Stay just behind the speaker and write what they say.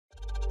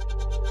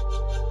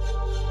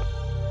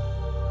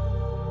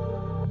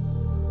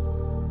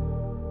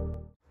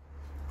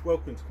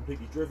welcome to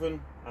Completely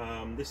Driven.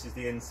 This is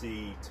the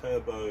NC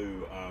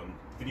Turbo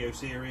video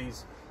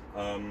series.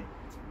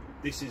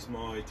 This is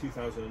my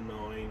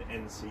 2009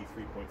 NC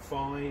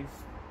 3.5.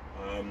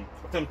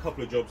 I've done a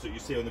couple of jobs that you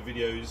see on the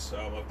videos.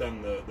 I've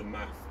done the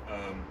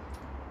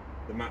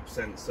map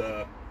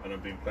sensor, and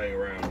I've been playing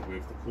around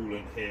with the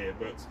coolant here,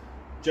 but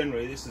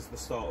generally this is the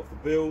start of the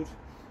build.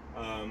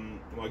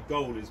 My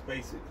goal is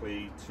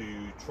basically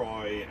to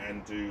try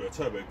and do a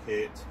turbo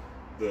kit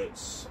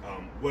that's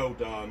well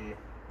done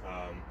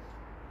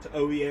to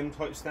OEM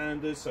type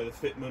standards, so the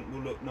fitment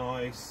will look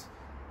nice.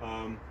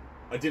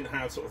 I didn't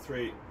have sort of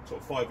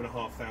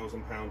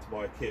 £5,500 to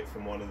buy a kit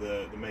from one of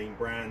the main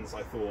brands.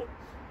 I thought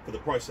for the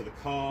price of the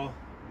car,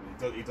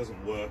 it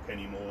doesn't work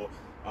anymore.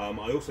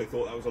 I also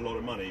thought that was a lot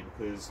of money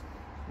because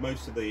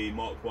most of the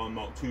Mark 1,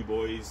 Mark 2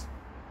 boys,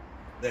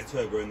 they're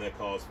turbo in their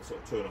cars for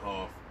sort of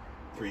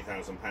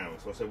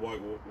 £2,500–3,000. So I said, I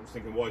was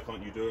thinking, why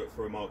can't you do it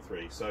for a Mark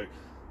 3? So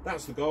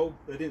that's the goal.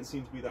 There didn't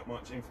seem to be that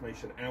much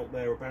information out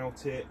there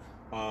about it.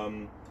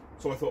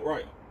 So I thought,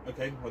 right,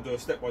 okay, I'll do a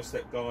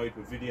step-by-step guide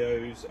with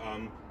videos.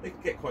 They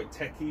can get quite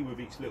techie with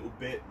each little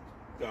bit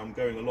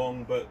going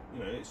along, but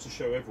you know, it's to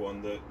show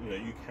everyone that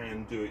you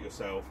can do it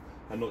yourself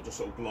and not just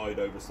sort of glide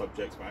over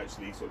subjects, but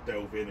actually sort of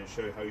delve in and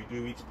show how you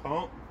do each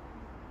part.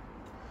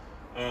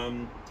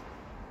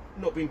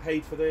 Not being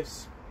paid for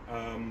this,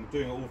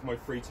 doing it all for my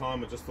free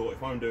time. I just thought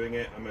if I'm doing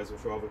it, I may as well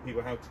show other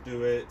people how to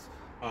do it.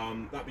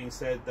 That being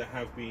said, there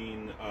have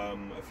been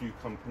a few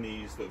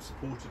companies that have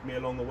supported me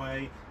along the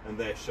way, and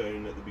they're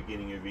shown at the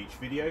beginning of each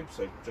video,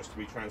 so just to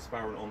be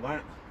transparent on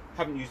that.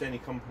 Haven't used any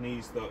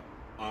companies that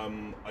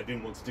I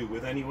didn't want to deal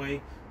with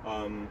anyway,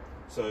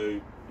 so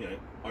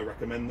I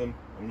recommend them.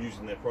 I'm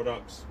using their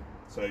products,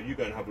 so you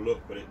go and have a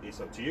look, but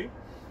it's up to you.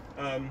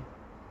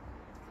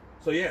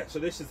 So yeah, so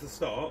this is the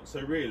start.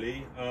 So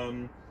really,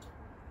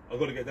 I've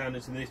got to get down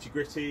into the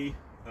nitty-gritty.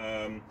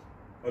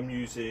 I'm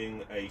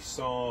using a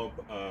Saab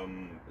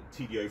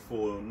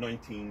TD04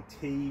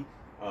 19T.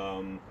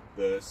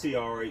 The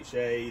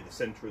CRHA, the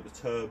centre of the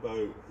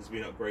turbo, has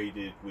been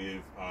upgraded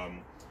with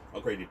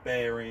upgraded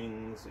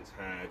bearings. It's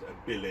had a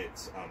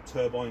billet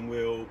turbine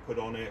wheel put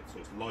on it, so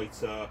it's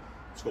lighter,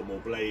 it's got more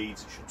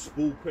blades, it should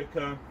spool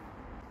quicker.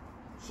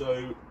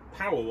 So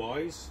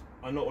power-wise,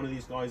 I'm not one of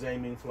these guys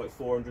aiming for like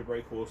 400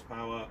 brake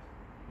horsepower.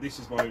 This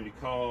is my only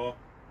car.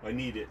 I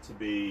need it to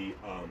be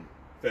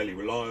fairly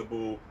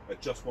reliable. I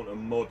just want a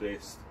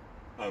modest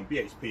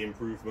BHP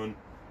improvement.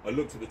 I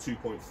looked at the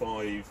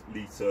 2.5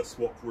 litre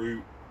swap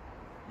route.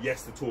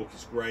 Yes, the torque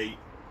is great.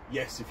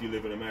 Yes, if you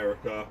live in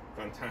America,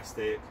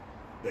 fantastic.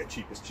 They're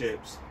cheap as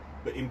chips.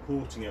 But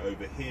importing it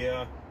over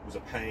here was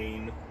a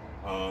pain.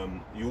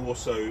 You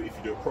also, if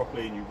you do it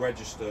properly and you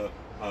register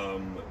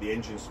the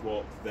engine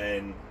swap,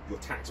 then your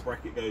tax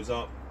bracket goes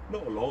up.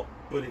 Not a lot,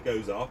 but it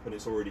goes up, and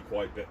it's already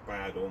quite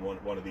bad on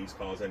one of these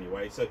cars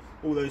anyway. So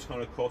all those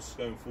kind of costs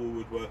going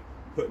forward were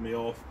putting me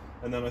off.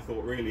 And then I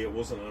thought really it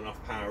wasn't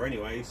enough power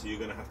anyway, so you're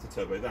going to have to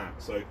turbo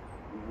that. So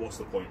what's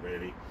the point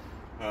really?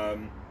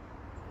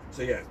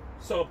 So yeah,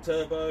 Saab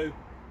turbo,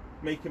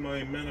 making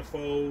my own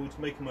manifold,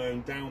 making my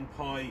own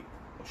downpipe.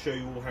 I'll show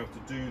you all how to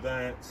do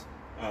that.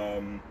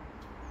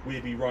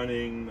 We'll be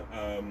running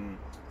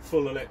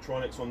full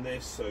electronics on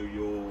this, so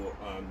your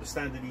the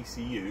standard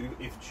ECU,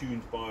 if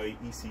tuned by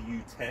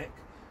ECU Tech,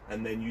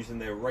 and then using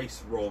their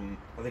race ROM,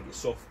 I think it's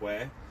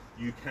software,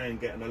 you can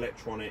get an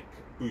electronic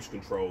boost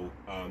control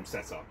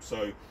setup.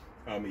 So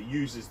it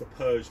uses the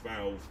purge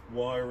valve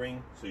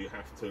wiring, so you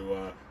have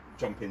to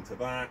jump into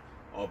that.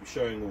 I'll be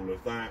showing all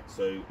of that,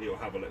 so it'll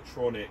have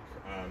electronic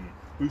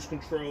boost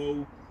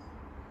control.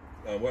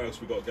 What else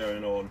we got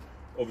going on?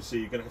 Obviously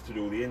you're going to have to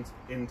do all the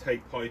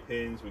intake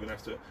pipings. We're going to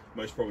have to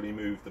most probably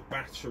move the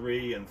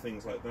battery and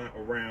things like that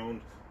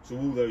around. So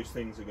all those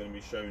things are going to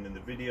be shown in the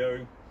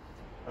video.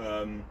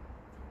 I'm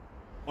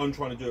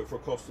trying to do it for a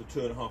cost of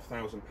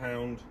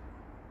 £2,500.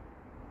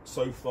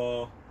 So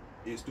far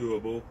it's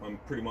doable. I'm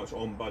pretty much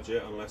on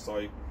budget unless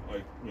I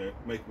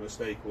make a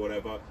mistake or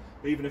whatever.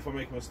 But even if I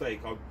make a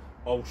mistake,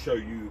 I'll show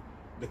you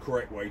the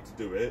correct way to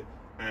do it,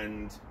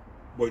 and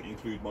won't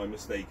include my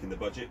mistake in the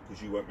budget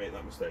because you won't make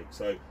that mistake.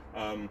 So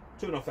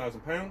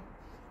 £2,500.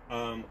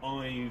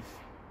 I've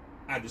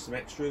added some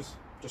extras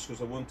just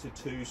because I wanted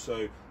to.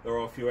 So there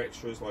are a few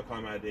extras, like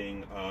I'm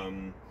adding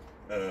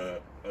a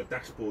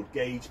dashboard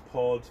gauge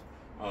pod,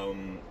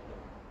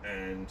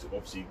 and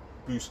obviously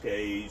boost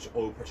gauge,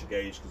 oil pressure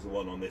gauge, because the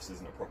one on this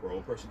isn't a proper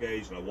oil pressure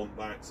gauge, and I want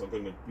that, so I'm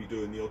going to be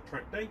doing the odd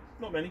track day.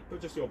 Not many,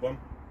 but just the odd one.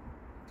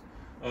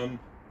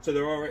 So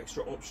there are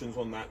extra options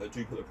on that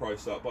do put the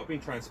price up, but I've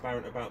been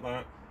transparent about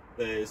that.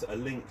 There's a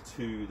link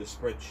to the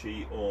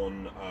spreadsheet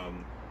on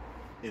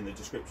in the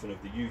description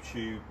of the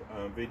YouTube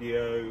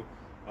video,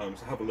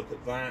 so have a look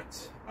at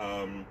that.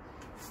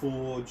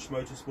 Forge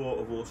Motorsport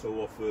have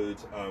also offered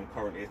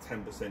currently a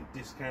 10%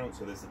 discount,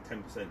 so there's a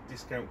 10%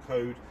 discount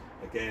code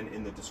again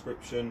in the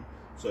description,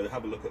 so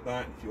have a look at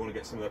that. If you want to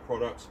get some of their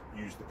products,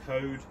 use the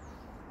code,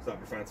 so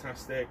that'd be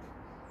fantastic.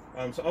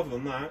 So other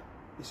than that,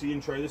 it's the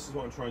intro. This is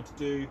what I'm trying to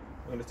do.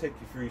 I'm going to take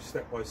you through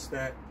step by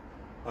step.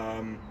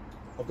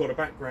 I've got a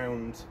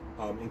background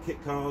in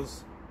kit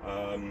cars.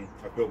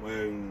 I've built my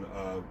own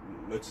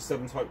Lotus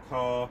 7 type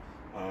car.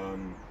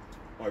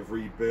 I've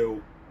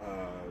rebuilt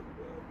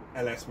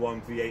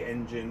LS1 V8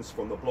 engines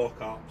from the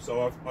block up.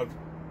 So I've got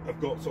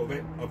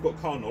I've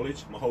got car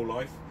knowledge my whole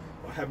life.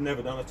 I have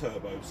never done a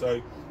turbo,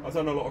 so I've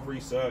done a lot of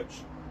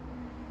research.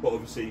 But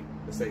obviously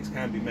mistakes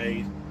can be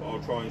made, but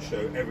I'll try and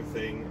show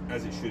everything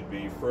as it should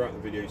be throughout the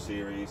video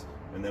series,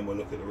 and then we'll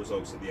look at the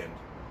results at the end.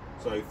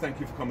 So thank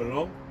you for coming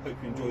along. Hope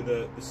you enjoy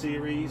the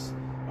series.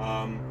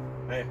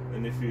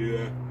 And if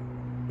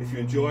you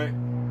enjoy it,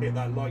 hit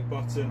that like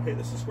button, hit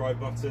the subscribe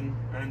button,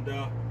 and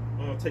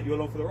I'll take you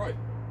along for the ride.